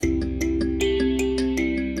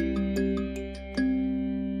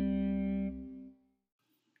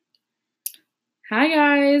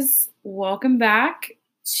Welcome back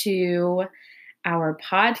to our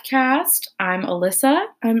podcast. I'm Alyssa.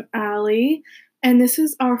 I'm Allie, and this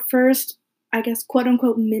is our first, I guess, quote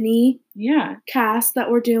unquote mini cast that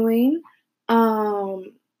we're doing. I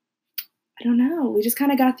don't know. We just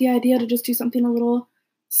kind of got the idea to just do something a little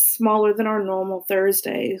smaller than our normal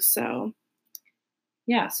Thursdays. So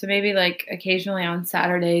maybe like occasionally on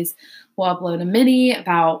Saturdays we'll upload a mini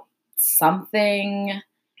about something.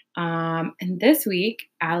 And this week,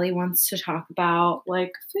 Allie wants to talk about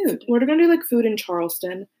like food. We're gonna do like food in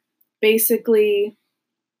Charleston. Basically,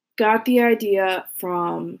 got the idea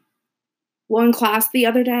from one class the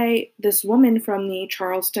other day. This woman from the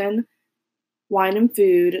Charleston Wine and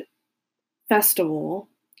Food Festival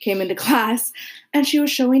came into class, and she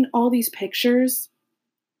was showing all these pictures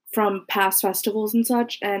from past festivals and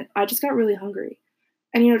such, and I just got really hungry.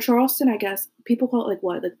 And Charleston, I guess, people call it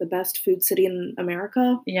like the best food city in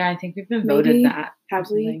America. Yeah, I think we've been voted that.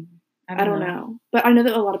 Have we? I don't know. But I know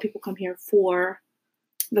that a lot of people come here for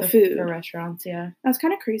the food. For restaurants, yeah. That's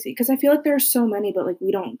kind of crazy because I feel like there are so many, but like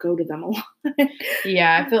we don't go to them a lot.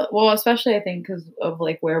 Yeah, especially I think because of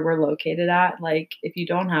like where we're located at. Like if you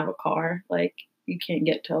don't have a car, like you can't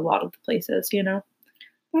get to a lot of the places,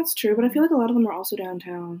 That's true, but I feel like a lot of them are also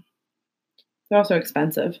downtown. They're also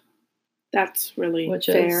expensive. That's really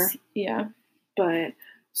fair. Yeah. But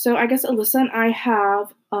so I guess Alyssa and I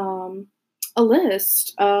have a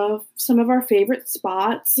list of some of our favorite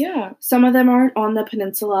spots. Yeah. Some of them are on the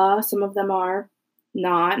peninsula, some of them are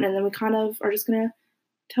not, and then we kind of are just gonna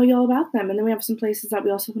tell you all about them. And then we have some places that we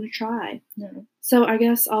also want to try. Yeah. So I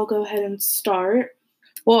guess I'll go ahead and start.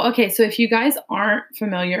 Well, okay, so if you guys aren't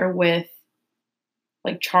familiar with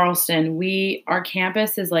like Charleston, our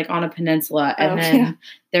campus is like on a peninsula, and then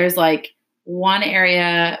there's like one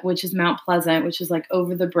area which is Mount Pleasant, which is like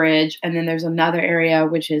over the bridge, and then there's another area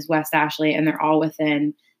which is West Ashley, and they're all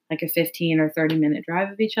within like a 15 or 30-minute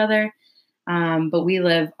drive of each other. But we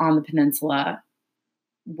live on the peninsula,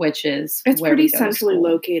 which is it's pretty centrally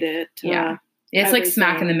located. Yeah, it's like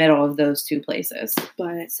smack in the middle of those two places.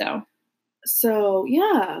 But so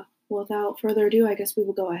yeah, without further ado, I guess we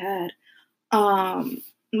will go ahead.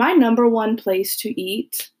 My number one place to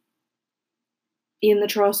eat in the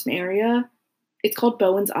Charleston area, it's called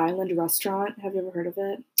Bowen's Island Restaurant. Have you ever heard of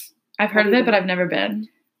it? I've heard of it, but I've never been.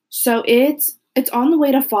 So it's on the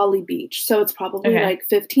way to Folly Beach. So it's probably like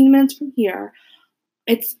 15 minutes from here.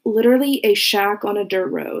 It's literally a shack on a dirt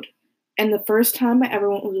road. And the first time I ever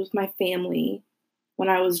went was with my family when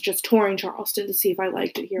I was just touring Charleston to see if I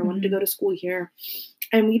liked it here. I wanted to go to school here.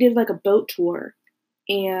 And we did like a boat tour.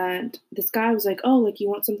 And this guy was like, oh, like you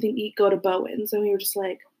want something to eat, go to Bowen's. And we were just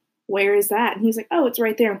like, where is that? And he's like, oh, it's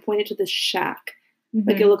right there, and pointed to this shack. Mm-hmm.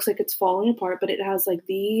 Like it looks like it's falling apart, but it has like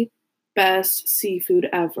the best seafood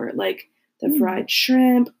ever. Like the fried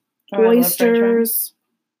shrimp, oysters.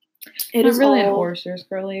 It is really an oysters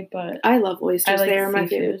girly, but I love oysters. They are my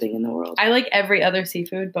favorite thing in the world. I like every other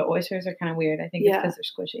seafood, but oysters are kind of weird. I think it's because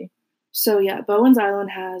they're squishy. So yeah, Bowen's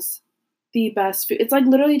Island has the best food. It's like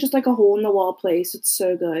literally just like a hole in the wall place. It's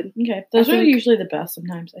so good. Okay, those are usually the best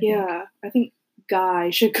sometimes. I think Guy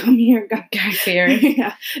should come here. Guy Fieri.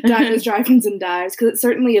 Yeah, Dives, Drive-ins, and Dives, because it's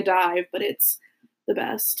certainly a dive, but it's the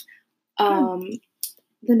best. The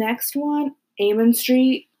next one, Amon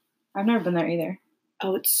Street. I've never been there either.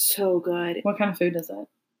 Oh, it's so good. What kind of food is it?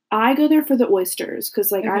 I go there for the oysters,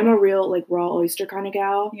 because like I'm a real like raw oyster kind of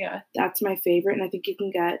gal. Yeah. That's my favorite, and I think you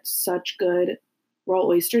can get such good raw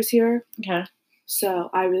oysters here. Okay. So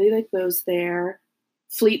I really like those there.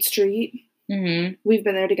 Fleet Street. Mm-hmm. We've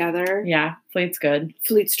been there together. Yeah, Fleet's good.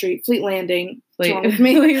 Fleet Street, Fleet Landing. Fleet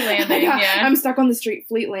Landing, yeah. I'm stuck on the street.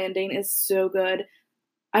 Fleet Landing is so good.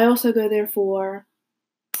 I also go there for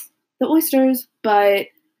the oysters, but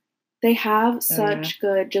they have such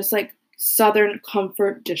good, just like Southern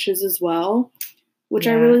comfort dishes as well, which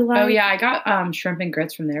I really like. Oh yeah, I got shrimp and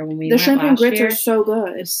grits from there when we went last year. The shrimp and grits are so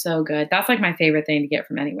good. It's so good. That's like my favorite thing to get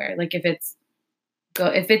from anywhere. Like if it's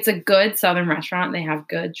a good Southern restaurant, they have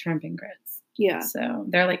good shrimp and grits. Yeah. So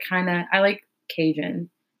they're like I like Cajun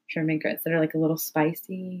shrimp and grits that are like a little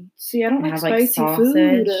spicy. See, I don't like spicy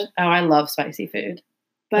food. Oh, I love spicy food.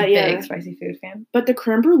 But big spicy food fan. But the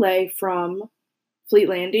creme brulee from Fleet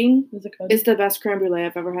Landing is the best creme brulee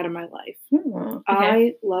I've ever had in my life. Oh, okay.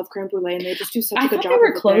 I love creme brulee, and they just do such a good job. I thought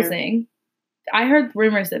they were closing. I heard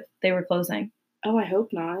rumors that they were closing. Oh, I hope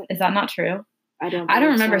not. Is that not true? I don't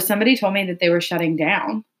remember. Somebody told me that they were shutting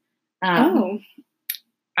down.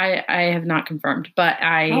 I have not confirmed, but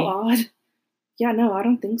How odd. Yeah, no, I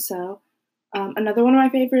don't think so. Another one of my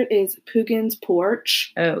favorite is Poogan's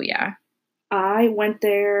Porch. Oh, yeah. I went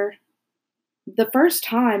there the first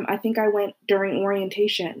time, I think I went during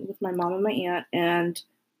orientation with my mom and my aunt, and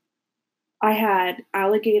I had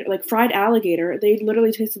alligator, like fried alligator. They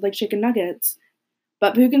literally tasted like chicken nuggets.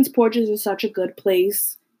 But Pugin's Porches is such a good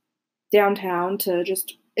place downtown to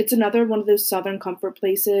just, it's another one of those Southern comfort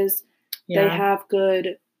places. Yeah. They have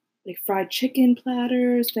good like fried chicken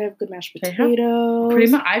platters. They have good mashed potatoes.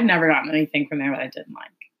 Pretty much, I've never gotten anything from there that I didn't like.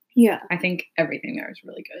 Yeah. I think everything there is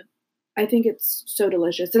really good. I think it's so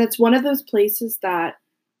delicious. And it's one of those places that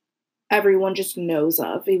everyone just knows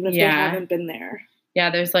of, even if they haven't been there. Yeah,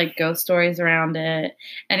 there's like ghost stories around it.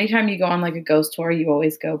 Anytime you go on like a ghost tour, you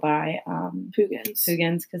always go by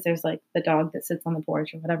Pugin's because there's like the dog that sits on the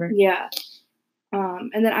porch or whatever. Yeah.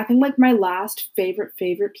 And then I think like my last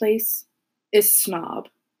favorite place is Snob.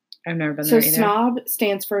 I've never been there either. So Snob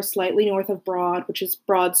stands for slightly north of Broad, which is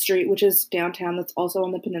Broad Street, which is downtown. That's also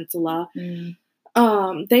on the peninsula. Mm.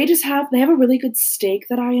 They have a really good steak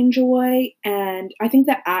that I enjoy, and I think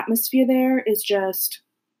the atmosphere there is just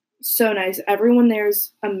so nice. Everyone there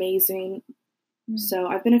is amazing. Mm. So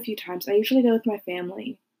I've been a few times. I usually go with my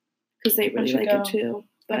family because they really like it too.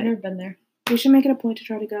 But I've never been there. We should make it a point to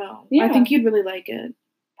try to go. Yeah. I think you'd really like it.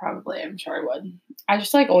 Probably, I'm sure I would. I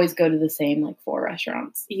just like always go to the same like 4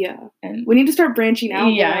 restaurants. Yeah, and we need to start branching out.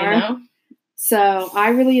 Yeah, more. I know. So I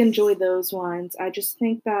really enjoy those ones. I just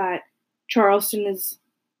think that Charleston is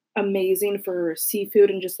amazing for seafood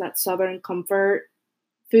and just that Southern comfort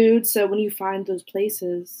food. So when you find those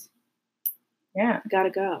places, you gotta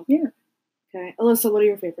go. Yeah. Okay, Alyssa, what are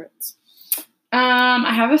your favorites?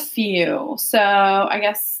 I have a few. So I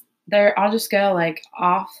guess I'll just go like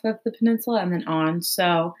off of the peninsula and then on.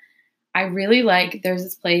 So I really like, there's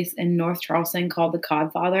this place in North Charleston called the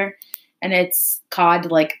Codfather, and it's cod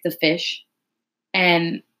like the fish,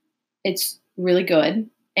 and it's really good.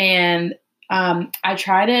 And I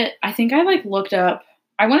tried it. I think I like looked up,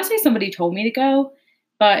 I want to say somebody told me to go,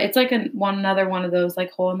 but it's like another one of those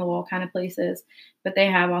like hole in the wall kind of places, but they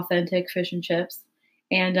have authentic fish and chips.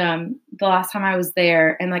 And the last time I was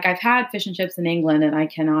there, and like I've had fish and chips in England, and I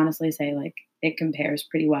can honestly say like it compares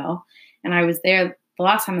pretty well. And I was there, the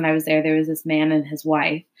last time that I was there was this man and his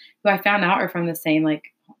wife who I found out are from the same, like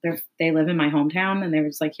they live in my hometown, and they were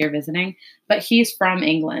just like here visiting, but he's from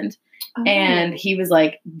England. Oh. And he was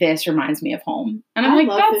like, this reminds me of home. And I'm like,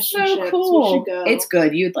 that's so cool. It's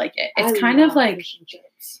good. You'd like it. It's kind of like,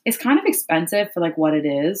 it's kind of expensive for like what it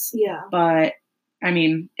is. Yeah. But I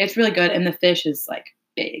mean, it's really good. And the fish is like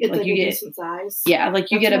big. It's like you get decent size. Yeah.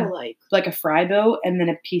 Like you get like a fry boat and then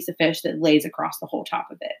a piece of fish that lays across the whole top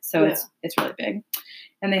of it. So it's really big.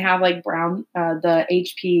 And they have like the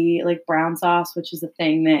HP, like brown sauce, which is a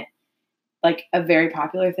thing that, like a very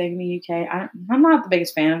popular thing in the UK. I'm not the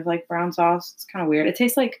biggest fan of like brown sauce. It's kind of weird. It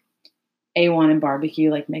tastes like A1 and barbecue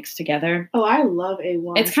like mixed together. Oh, I love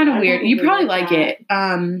A1. It's kind of weird. You probably like it.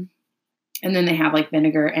 And then they have like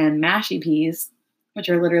vinegar and mashy peas, which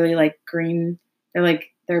are literally like green.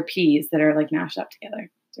 They're peas that are like mashed up together.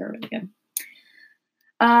 They're really good.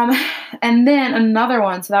 And then another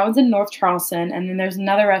one. So that one's in North Charleston. And then there's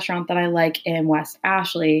another restaurant that I like in West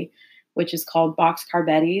Ashley, which is called Boxcar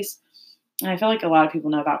Betty's. And I feel like a lot of people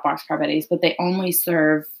know about Boxcar Betty's, but they only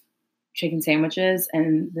serve chicken sandwiches,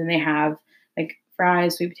 and then they have like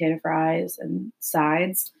fries, sweet potato fries, and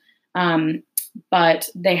sides. But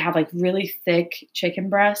they have like really thick chicken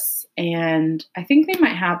breasts, and I think they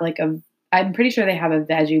might have like I'm pretty sure they have a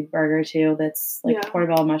veggie burger too that's like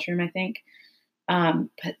portobello mushroom, I think.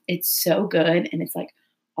 But it's so good, and it's like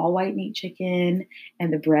all white meat chicken,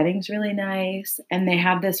 and the breading's really nice, and they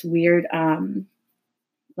have this weird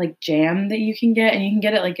like jam that you can get, and you can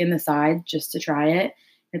get it like in the side just to try it.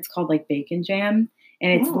 It's called like bacon jam,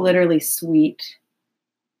 and it's literally sweet,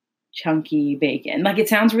 chunky bacon. Like it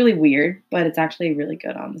sounds really weird, but it's actually really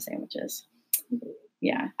good on the sandwiches.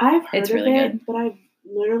 Yeah, I've heard of really it, good. But I've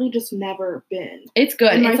literally just never been. It's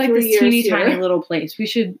good. It's like this teeny tiny little place. We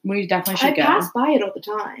definitely should go. I pass by it all the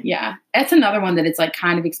time. Yeah. That's another one that it's like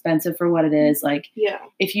kind of expensive for what it is. Like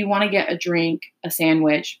if you want to get a drink, a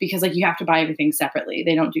sandwich, because like you have to buy everything separately.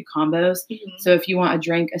 They don't do combos. Mm-hmm. So if you want a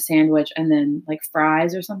drink, a sandwich, and then like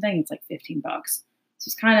fries or something, it's like $15.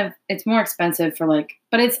 So it's more expensive for like,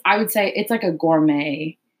 but I would say it's like a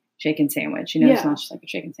gourmet chicken sandwich. You know, it's not just like a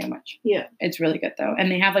chicken sandwich. Yeah. It's really good though.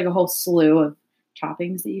 And they have like a whole slew of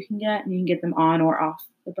toppings that you can get, and you can get them on or off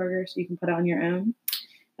the burger, so you can put it on your own.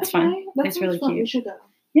 It's fun. It's really cute. We should go.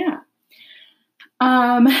 Yeah.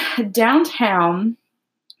 Downtown,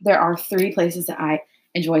 there are 3 places that I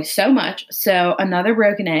enjoy so much. So Another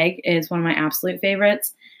Broken Egg is one of my absolute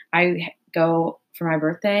favorites. I go for my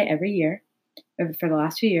birthday every year. For the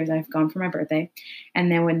last 2 years, I've gone for my birthday.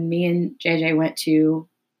 And then when me and JJ went to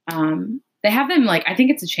They have them like, I think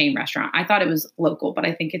it's a chain restaurant. I thought it was local, but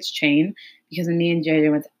I think it's chain because when me and JJ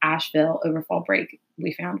went to Asheville over fall break,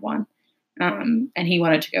 we found one. And he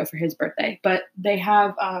wanted to go for his birthday. But they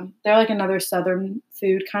have, they're like another Southern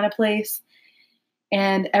food kind of place.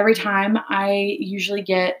 And every time I usually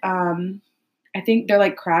get, I think they're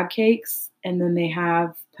like crab cakes, and then they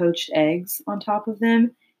have poached eggs on top of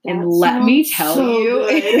them. And let me tell you,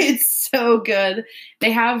 it's so good.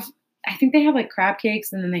 They have, I think they have like crab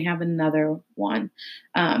cakes, and then they have another one.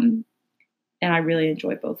 And I really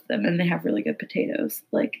enjoy both of them. And they have really good potatoes,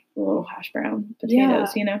 like little hash brown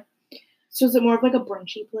potatoes, you know? So is it more of like a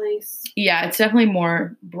brunchy place? Yeah, it's definitely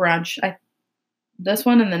more brunch. This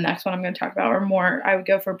one and the next one I'm going to talk about are more, I would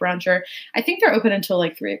go for brunch, or I think they're open until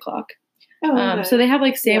like 3 o'clock. Oh, okay. So they have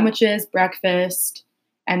like sandwiches, breakfast,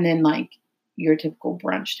 and then like your typical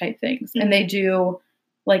brunch type things. Mm-hmm. And they do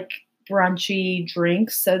like brunchy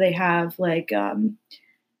drinks. So they have like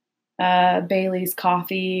Bailey's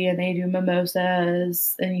coffee, and they do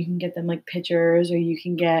mimosas, and you can get them like pitchers, or you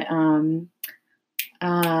can get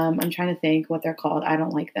I'm trying to think what they're called. I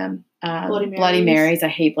don't like them. Bloody Marys. I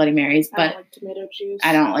hate Bloody Marys, but I don't like tomato juice.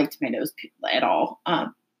 I don't like tomatoes at all.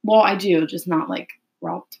 Well, I do, just not like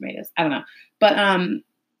raw tomatoes. I don't know. But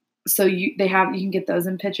so you can get those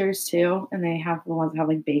in pitchers too, and they have the ones that have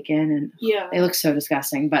like bacon, and they look so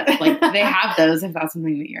disgusting, but like they have those if that's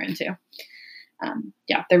something that you're into.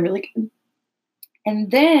 They're really good. And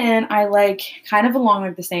then I like kind of along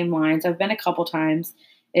like the same lines. I've been a couple times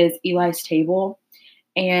is Eli's Table.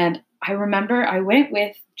 And I remember I went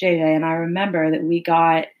with JJ, and I remember that we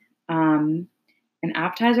got an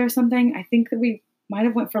appetizer or something. I think that we might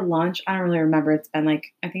have went for lunch. I don't really remember. It's been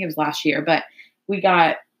like, I think it was last year, but we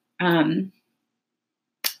got fried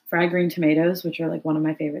green tomatoes, which are like one of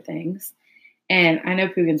my favorite things. And I know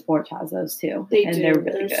Pugins Porch has those too. They're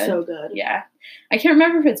really good. So good. Yeah. I can't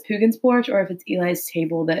remember if it's Pugins Porch or if it's Eli's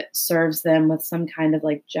Table that serves them with some kind of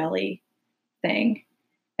like jelly thing.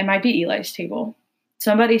 It might be Eli's Table.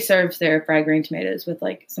 Somebody serves their fried green tomatoes with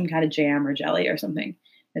like some kind of jam or jelly or something.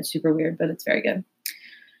 It's super weird, but it's very good.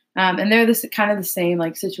 And they're this kind of the same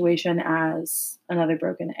like situation as Another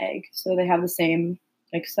Broken Egg. So they have the same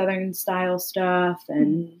like Southern style stuff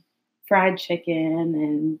and fried chicken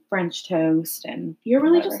and French toast. And you're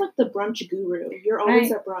really just like the brunch guru. You're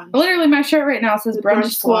always at brunch. Literally, my shirt right now says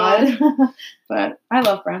brunch squad. But I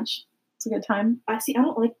love brunch. It's a good time. I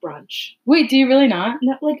don't like brunch. Wait, do you really not?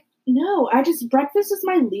 No, breakfast is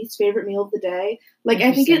my least favorite meal of the day. Like,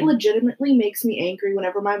 I think it legitimately makes me angry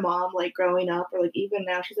whenever my mom, like, growing up, or, like, even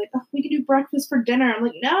now, she's like, oh, we can do breakfast for dinner. I'm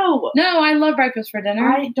like, no. No, I love breakfast for dinner.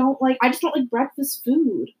 I just don't like breakfast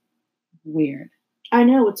food. Weird. I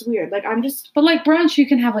know, it's weird. Like, But, like, brunch, you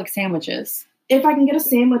can have, like, sandwiches. If I can get a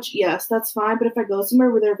sandwich, yes, that's fine. But if I go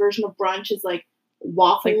somewhere where their version of brunch is, like,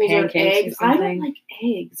 waffles like or eggs. I don't like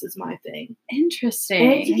eggs is my thing.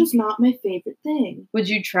 Interesting. Eggs are just not my favorite thing. Would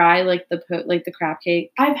you try like the crab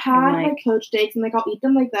cake? I've had like poached eggs, and like I'll eat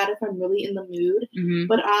them like that if I'm really in the mood. Mm-hmm.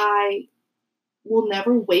 But I will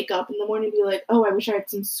never wake up in the morning and be like, oh, I wish I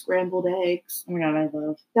had some scrambled eggs. Oh my god, I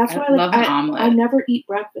love. That's why love an omelet. I never eat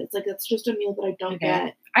breakfast. Like that's just a meal that I don't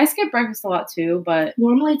get. I skip breakfast a lot too, but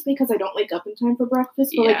normally it's because I don't wake up in time for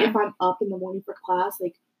breakfast. But like if I'm up in the morning for class,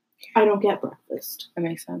 like. I don't get breakfast. That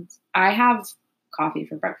makes sense. I have coffee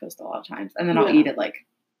for breakfast a lot of times, and then I'll eat at like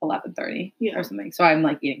 11:30 or something. So I'm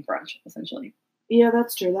like eating brunch essentially. Yeah,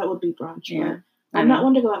 that's true. That would be brunch. Yeah, I'm not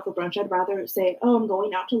one to go out for brunch. I'd rather say, "Oh, I'm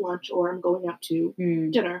going out to lunch," or "I'm going out to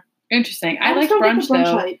dinner." Interesting. I like brunch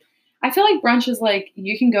though. Hype. I feel like brunch is like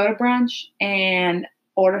you can go to brunch and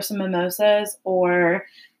order some mimosas or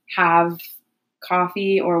have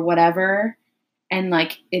coffee or whatever, and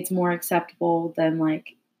like it's more acceptable than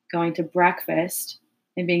like going to breakfast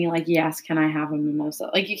and being like, yes, can I have a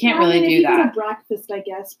mimosa? Like, you can't really do that. Go to breakfast, I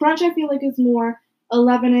guess. Brunch, I feel like, is more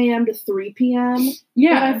 11 a.m. to 3 p.m.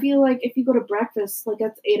 Yeah. But I feel like if you go to breakfast, like,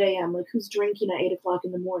 that's 8 a.m. Like, who's drinking at 8 o'clock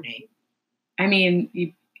in the morning? I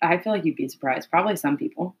mean, I feel like you'd be surprised. Probably some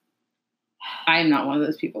people. I'm not one of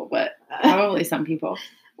those people, but probably some people.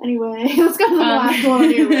 Anyway, let's go to the last one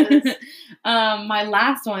on your list. My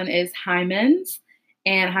last one is Hyman's.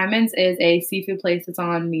 And Hyman's is a seafood place that's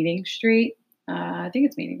on Meeting Street. I think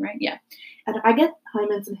it's Meeting, right? Yeah. And I get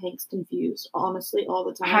Hyman's and Hank's confused, honestly, all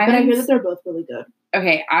the time. But I hear that they're both really good.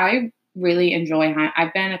 Okay, I really enjoy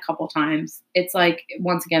I've been a couple times. It's like,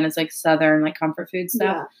 once again, it's like Southern, like comfort food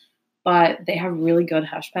stuff. Yeah. But they have really good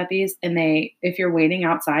hush puppies. And if you're waiting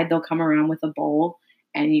outside, they'll come around with a bowl.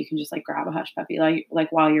 And you can just like grab a hush puppy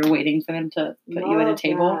like while you're waiting for them to put you at a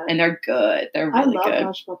table. That. And they're good. They're really good. I love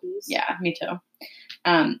hush puppies. Yeah, me too.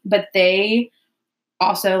 But they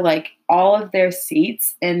also like all of their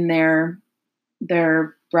seats in their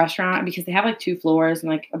their restaurant because they have like 2 floors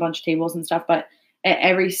and like a bunch of tables and stuff. But at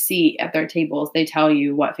every seat at their tables, they tell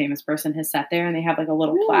you what famous person has sat there, and they have like a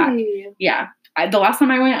little plaque. Yeah. The last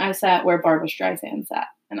time I went, I sat where Barbra Streisand sat,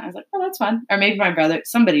 and I was like, oh, that's fun. Or maybe my brother,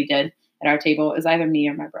 somebody did at our table. It was either me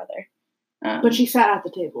or my brother. But she sat at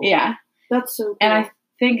the table. Yeah. That's so cool. And I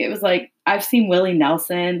think it was like, I've seen Willie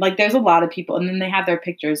Nelson. Like, there's a lot of people, and then they have their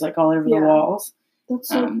pictures like all over the walls. That's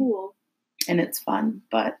so cool. And it's fun,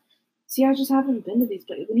 but. See, I just haven't been to these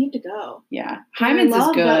places. We need to go. Yeah. Hyman's is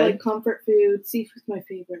good. That, like, comfort food. Seafood's my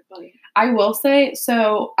favorite, but. I will say,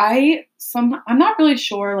 so I'm not really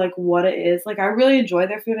sure, like, what it is. Like, I really enjoy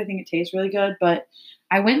their food. I think it tastes really good, but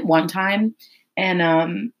I went one time, and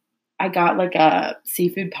I got, like, a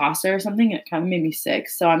seafood pasta or something. It kind of made me sick,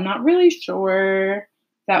 so I'm not really sure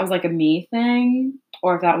if that was, like, a me thing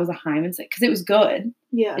or if that was a Hyman's thing, because it was good.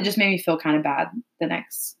 Yeah. It just made me feel kind of bad the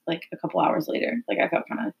next, like, a couple hours later. Like, I felt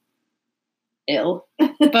kind of ill,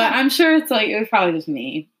 but I'm sure it's like, it was probably just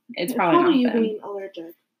me. It's probably not you them. being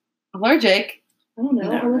allergic. Allergic? I don't know.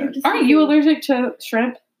 No. Aren't you allergic to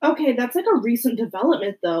shrimp? Okay, that's like a recent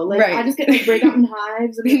development though. Like, right. I just get like breakout in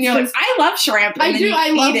hives, and you're like, I love shrimp. And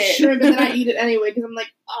I love shrimp, and then I eat it anyway because I'm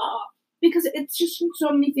like, because it's just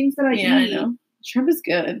so many things that I eat. I know. Shrimp is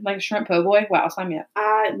good. Like a shrimp po' boy. Wow, sign me up.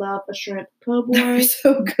 I love a shrimp po' boy. They're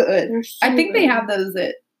so good. They're so I think good. they have those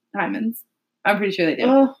at Hyman's. I'm pretty sure they do.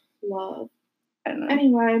 Oh, love. I don't know.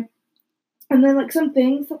 Anyway, and then like some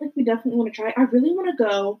things that like we definitely want to try. I really want to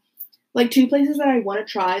go, like 2 places that I want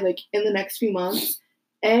to try like in the next few months.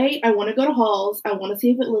 I want to go to Halls. I want to see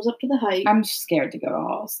if it lives up to the hype. I'm scared to go to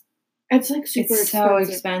Halls. It's like super expensive. So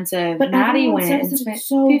expensive. But Maddie went and spent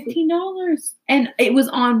 $15. And it was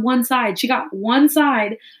on one side. She got one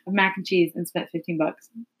side of mac and cheese and spent $15.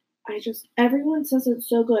 Everyone says it's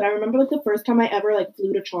so good. I remember like the first time I ever like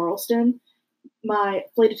flew to Charleston, my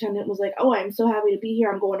flight attendant was like, oh, I'm so happy to be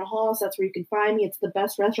here. I'm going to Halls. That's where you can find me. It's the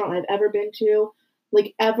best restaurant I've ever been to,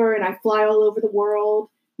 like ever. And I fly all over the world.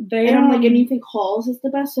 And I'm like, and you think Halls is the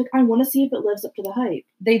best? Like, I want to see if it lives up to the hype.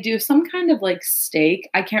 They do some kind of like steak.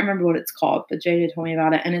 I can't remember what it's called, but JJ told me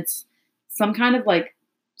about it. And it's some kind of like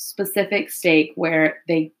specific steak where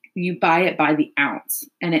you buy it by the ounce,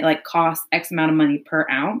 and it like costs X amount of money per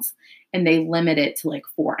ounce, and they limit it to like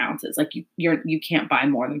 4 ounces. Like you can't buy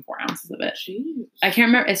more than 4 ounces of it. Jeez. I can't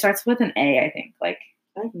remember. It starts with an A, I think. Like,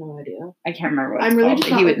 I have no idea. I can't remember what I'm really called, just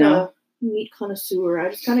but he would know. Meat connoisseur.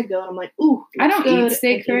 I just kind of go and I'm like, ooh, I don't eat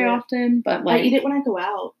steak very often, but like I eat it when I go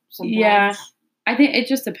out sometimes. Yeah. I think it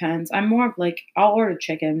just depends. I'm more of like, I'll order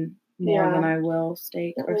chicken more than I will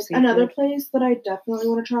steak or seafood. Another place that I definitely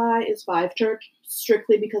want to try is Five Church,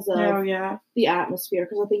 strictly because of the atmosphere,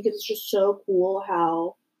 because I think it's just so cool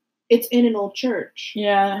how it's in an old church.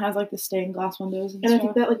 Yeah, it has like the stained glass windows and stuff. I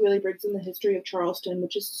think that like really brings in the history of Charleston,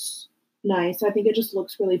 which is nice. I think it just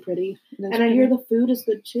looks really pretty. And I hear the food is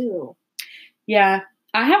good too. Yeah,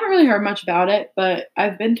 I haven't really heard much about it, but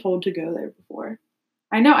I've been told to go there before.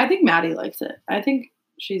 I think Maddie likes it. I think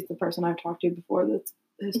she's the person I've talked to before that's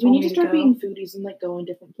has told me to go. We need to start being foodies and like going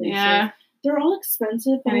different places. Yeah. They're all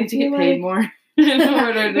expensive. I need to get paid more in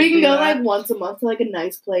order to we can go like once a month to like a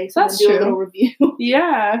nice place and do a little review.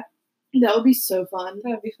 Yeah. That would be so fun.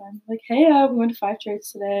 That would be fun. Like, hey, we went to Five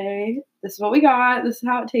Church today. This is what we got. This is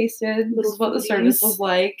how it tasted. This is what the service was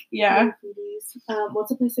like. Yeah.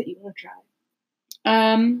 What's a place that you want to try?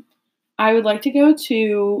 I would like to go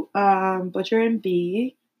to Butcher and the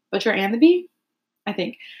Bee. I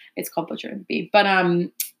think it's called Butcher and the Bee. But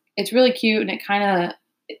it's really cute, and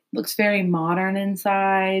it looks very modern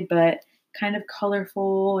inside, but kind of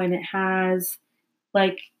colorful, and it has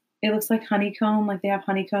like, it looks like honeycomb, like they have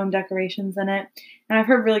honeycomb decorations in it. And I've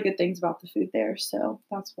heard really good things about the food there, so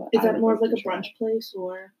that's what. Is that more of like a brunch place,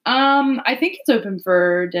 or? I think it's open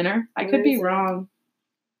for dinner. I could be wrong.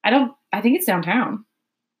 I think it's downtown.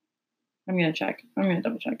 I'm going to check. I'm going to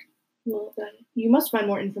double check. Well, then you must find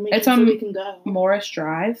more information so we can go. Morris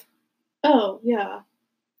Drive. Oh, yeah.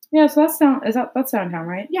 Yeah, so that's downtown,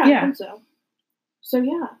 right? Yeah, I think so. So,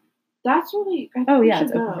 yeah. That's really...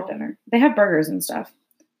 it's open for dinner. They have burgers and stuff.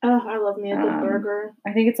 Oh, I love me a good burger.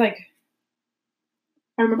 I think it's like...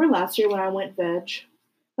 I remember last year when I went veg.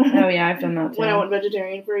 Oh, yeah, I've done that too. When I went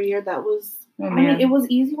vegetarian for a year, that was... I mean, it was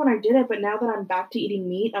easy when I did it, but now that I'm back to eating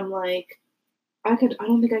meat, I'm like, I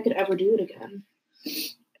don't think I could ever do it again.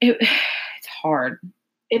 It's hard.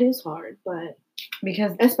 It is hard, but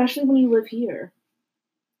because especially when you live here.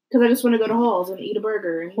 Because I just want to go to Halls and eat a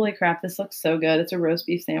burger. Holy crap, this looks so good. It's a roast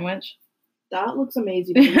beef sandwich. That looks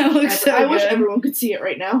amazing. That looks so good. I wish everyone could see it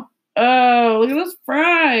right now. Oh, look at those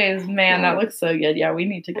fries. Man, that looks so good. Yeah, we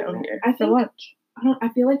need to go here for lunch. I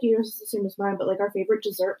feel like yours is the same as mine, but like our favorite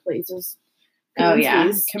dessert place is Oh yeah,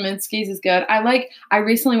 Kaminsky's is good. I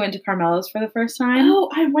recently went to Carmela's for the first time. Oh,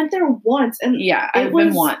 I went there once, and yeah, I've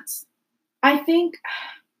been once. I think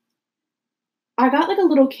I got like a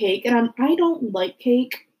little cake, and I don't like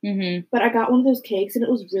cake, but I got one of those cakes, and it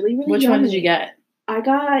was really, really Which yummy. one did you get?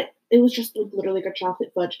 It was just literally like a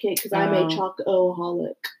chocolate fudge cake because I'm a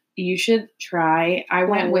chocoholic. You should try. I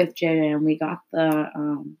went with JJ and we got the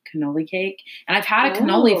cannoli cake. And I've had a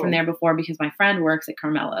cannoli from there before because my friend works at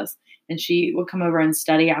Carmela's and she would come over and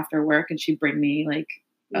study after work and she'd bring me like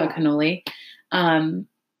a cannoli.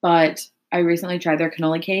 But I recently tried their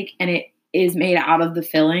cannoli cake and it is made out of the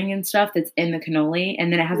filling and stuff that's in the cannoli.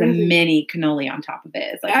 And then it has a mini cannoli on top of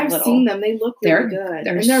it. It's like I've seen them. They look really good.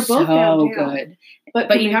 They're both so downtown. good.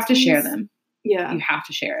 But you have to share them. Yeah. You have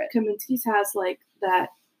to share it. Kaminsky's has like that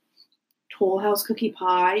Toll House cookie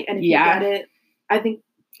pie, and if you get it, I think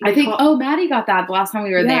Maddie got that the last time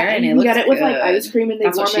we were there, and it looks good. You get it with like ice cream, and they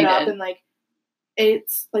warm it up, and like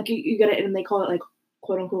it's like you get it, and they call it like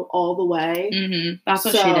quote unquote all the way. That's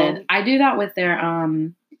what she did. I do that with their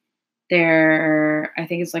I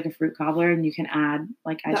think it's like a fruit cobbler, and you can add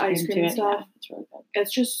like ice cream to it. Stuff. Yeah, it's really good.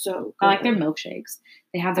 It's just so good. I like their milkshakes.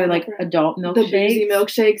 They have their like adult milkshakes. The boozy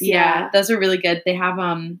milkshakes. Yeah, those are really good. They have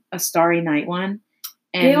a Starry Night one.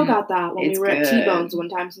 And Gail got that when we were at T-Bone's one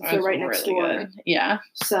time since they're right next door. Good. Yeah.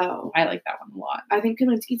 So I like that one a lot. I think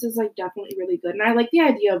Kaminsky's is like definitely really good. And I like the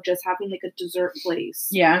idea of just having like a dessert place.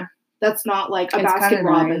 Yeah. That's not like a Baskin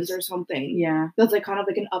Robbins or something. Yeah. That's like kind of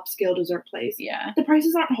like an upscale dessert place. Yeah. The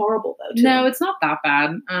prices aren't horrible though, too. No, it's not that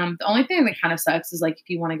bad. The only thing that kind of sucks is like if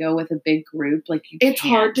you want to go with a big group, like it's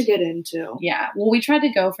hard to get into. Yeah. Well, we tried to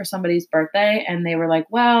go for somebody's birthday and they were like,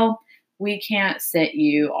 well, we can't sit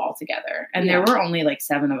you all together. And there were only like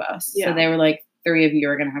 7 of us. Yeah. So they were like, 3 of you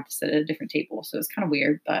are going to have to sit at a different table. So it's kind of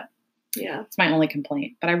weird, but yeah, it's my only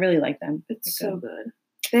complaint. But I really like them. It's so good.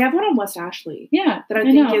 They have one on West Ashley. Yeah. That I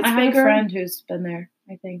think is bigger. I have a friend who's been there,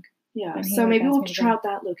 I think. Yeah. So maybe we'll try out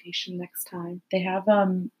that location next time. They have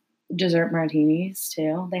dessert martinis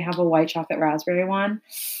too. They have a white chocolate raspberry one.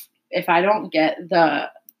 If I don't get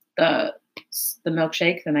the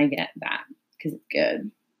milkshake, then I get that because it's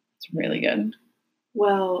good. It's really good.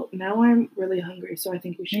 Well, now I'm really hungry, so I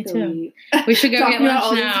think we should go eat. We should go get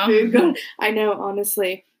lunch now. I know,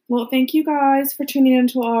 honestly. Well, thank you guys for tuning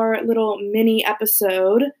into our little mini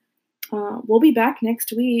episode. We'll be back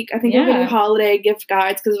next week. I think we'll do holiday gift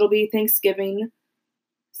guides because it'll be Thanksgiving.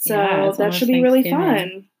 So that should be really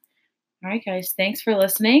fun. All right, guys. Thanks for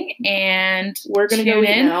listening, and we're gonna go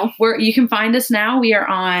in now. You can find us now. We are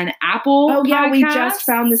on Apple. Oh yeah, we just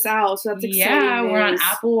found this out, so that's exciting. Yeah, we're on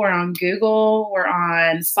Apple. We're on Google. We're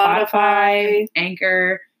on Spotify,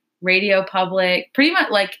 Anchor, Radio Public. Pretty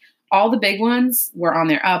much like all the big ones. We're on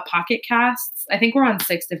there. Pocket Casts. I think we're on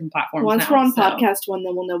 6 different platforms. Once we're on podcast 1,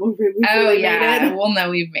 then we'll know we've made it. We'll know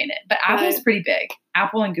we've made it. But Apple's pretty big.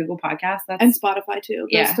 Apple and Google Podcasts. And Spotify too.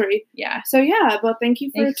 Those 3. Yeah. So but thank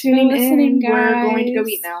you for tuning in. Guys. We're going to go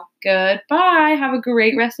eat now. Goodbye. Have a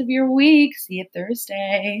great rest of your week. See you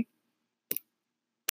Thursday.